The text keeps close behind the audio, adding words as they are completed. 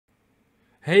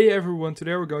Hey everyone,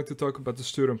 today we're going to talk about the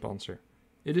SturmPanzer.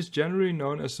 It is generally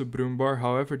known as the Brummbär,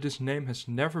 however this name has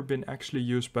never been actually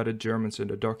used by the Germans in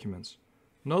their documents.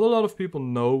 Not a lot of people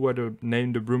know where the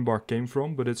name the Brummbär came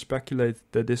from, but it's speculated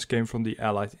that this came from the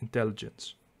Allied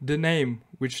intelligence. The name,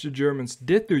 which the Germans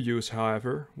did use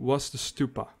however, was the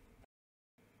StuH.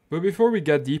 But before we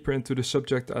get deeper into the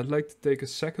subject, I'd like to take a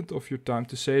second of your time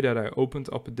to say that I opened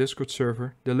up a Discord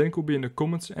server. The link will be in the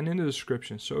comments and in the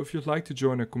description, so if you'd like to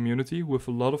join a community with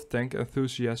a lot of tank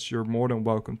enthusiasts, you're more than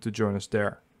welcome to join us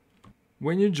there.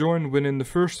 When you join within the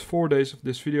first 4 days of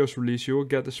this video's release, you will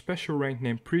get a special rank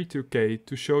named Pre-2K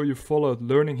to show you followed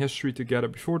learning history together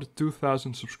before the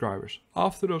 2000 subscribers.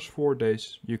 After those 4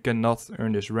 days, you cannot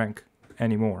earn this rank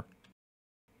anymore.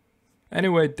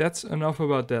 Anyway, that's enough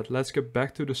about that, let's get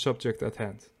back to the subject at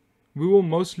hand. We will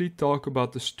mostly talk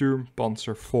about the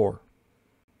SturmPanzer IV.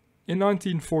 In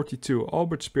 1942,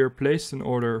 Albert Speer placed an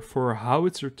order for a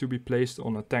howitzer to be placed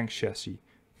on a tank chassis.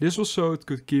 This was so it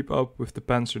could keep up with the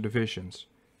Panzer Divisions.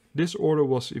 This order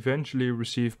was eventually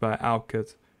received by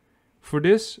Alkett. For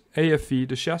this, AFV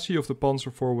the Chassis of the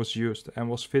Panzer IV was used and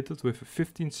was fitted with a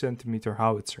 15 cm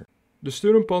howitzer. The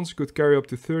SturmPanzer could carry up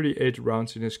to 38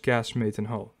 rounds in its castmate and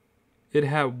hull. It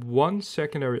had one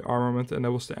secondary armament and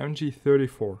that was the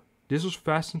MG34. This was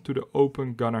fastened to the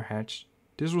open gunner hatch.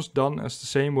 This was done as the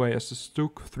same way as the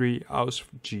Stug III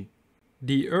Ausf.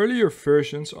 The earlier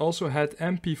versions also had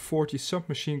MP40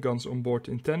 submachine guns on board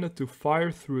intended to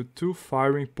fire through 2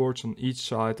 firing ports on each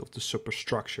side of the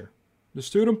superstructure. The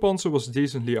SturmPanzer was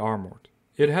decently armored.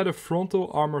 It had a frontal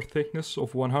armor thickness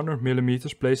of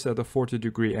 100mm placed at a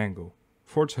 40° angle.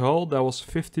 For its hull that was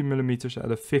 50mm at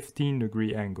a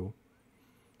 15° angle.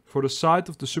 For the side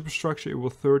of the superstructure it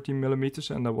was 30mm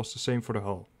and that was the same for the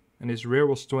hull, and its rear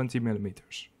was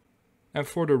 20mm. And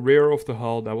for the rear of the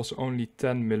hull that was only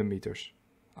 10mm.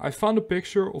 I found a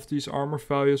picture of these armor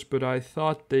values, but I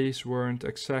thought these weren't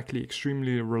exactly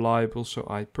extremely reliable, so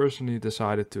I personally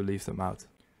decided to leave them out.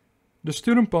 The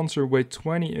SturmPanzer weighed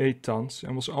 28 tons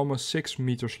and was almost 6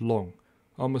 meters long,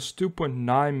 almost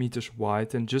 2.9 meters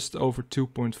wide and just over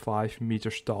 2.5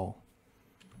 meters tall.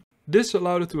 This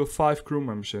allowed it to have 5 crew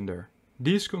members in there.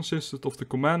 These consisted of the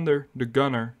commander, the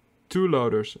gunner, 2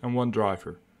 loaders and 1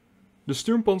 driver. The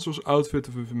SturmPanzer was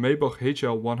outfitted with a Maybach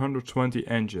HL 120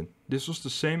 engine. This was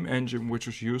the same engine which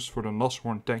was used for the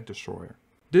Nashorn tank destroyer.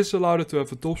 This allowed it to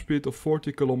have a top speed of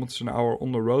 40 km an hour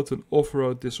on the road, and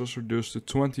off-road this was reduced to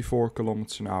 24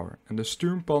 km an hour. And the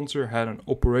SturmPanzer had an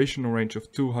operational range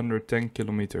of 210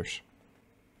 km.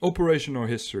 Operational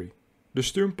history. The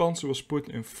SturmPanzer was put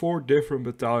in 4 different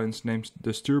battalions named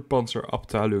the SturmPanzer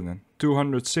Abteilungen,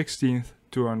 216th,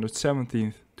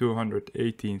 217th,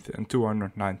 218th and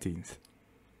 219th.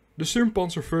 The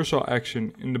SturmPanzer first saw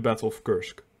action in the Battle of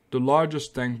Kursk, the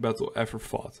largest tank battle ever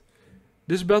fought.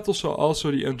 This battle saw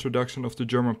also the introduction of the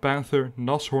German Panther,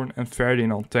 Nashorn and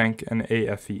Ferdinand tank and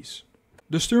AFVs.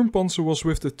 The SturmPanzer was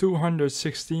with the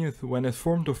 216th when it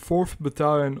formed the 4th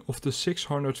battalion of the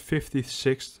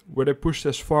 656th, where they pushed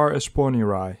as far as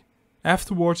Ponyrai.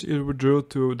 Afterwards it withdrew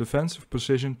to a defensive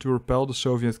position to repel the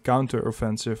Soviet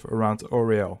counter-offensive around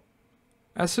Oriel.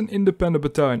 As an independent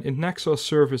battalion it next saw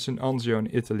service in Anzio in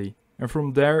Italy, and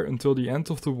from there until the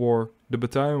end of the war the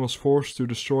battalion was forced to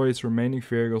destroy its remaining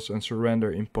vehicles and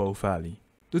surrender in Po Valley.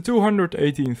 The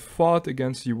 218th fought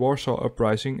against the Warsaw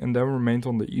Uprising and then remained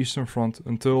on the Eastern Front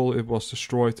until it was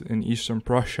destroyed in Eastern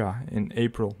Prussia in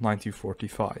April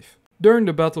 1945. During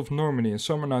the Battle of Normandy in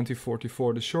summer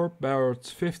 1944, the short-barreled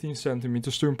 15 cm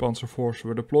SturmPanzer IVs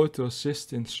were deployed to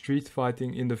assist in street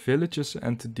fighting in the villages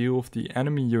and to deal with the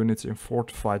enemy units in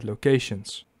fortified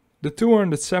locations. The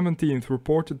 217th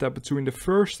reported that between the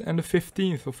 1st and the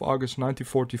 15th of August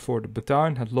 1944 the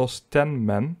battalion had lost 10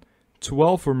 men,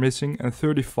 12 were missing and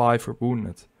 35 were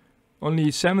wounded. Only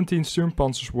 17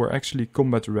 SturmPanzers were actually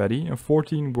combat ready and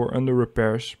 14 were under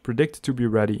repairs, predicted to be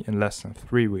ready in less than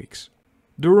 3 weeks.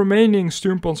 The remaining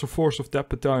SturmPanzer force of that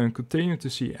battalion continued to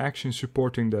see action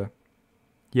supporting the,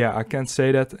 I can't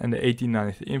say that, and the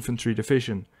 89th Infantry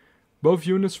Division. Both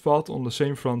units fought on the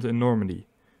same front in Normandy.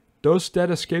 Those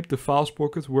that escaped the Files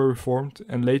pocket were reformed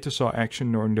and later saw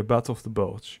action during the Battle of the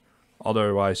Bulge,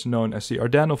 otherwise known as the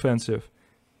Ardennes Offensive.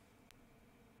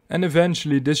 And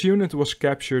eventually this unit was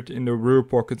captured in the Ruhr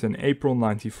pocket in April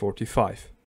 1945.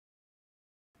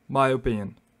 My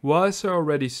opinion. Well, as I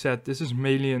already said, this is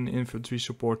mainly an infantry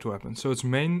support weapon, so its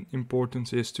main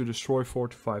importance is to destroy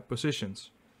fortified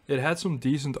positions. It had some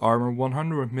decent armor,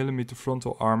 100mm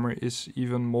frontal armor is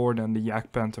even more than the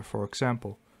Jagdpanther for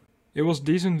example. It was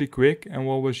decently quick and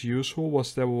what was useful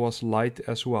was that it was light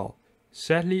as well.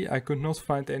 Sadly, I could not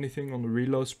find anything on the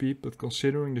reload speed, but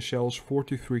considering the shell is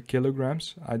 43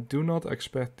 kilograms, I do not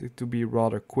expect it to be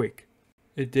rather quick.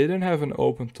 It didn't have an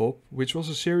open top, which was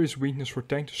a serious weakness for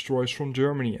tank destroyers from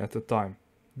Germany at the time.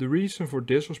 The reason for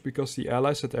this was because the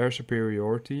Allies had air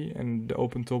superiority and the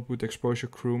open top would expose your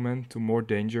crewmen to more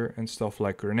danger and stuff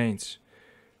like grenades.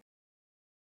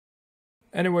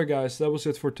 Anyway guys, that was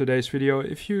it for today's video.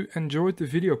 If you enjoyed the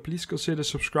video, please consider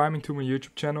subscribing to my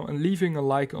YouTube channel and leaving a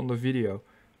like on the video.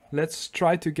 Let's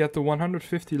try to get the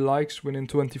 150 likes within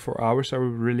 24 hours, I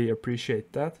would really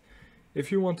appreciate that. If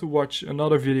you want to watch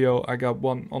another video, I got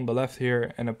one on the left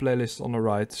here and a playlist on the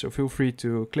right, so feel free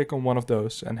to click on one of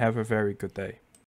those and have a very good day.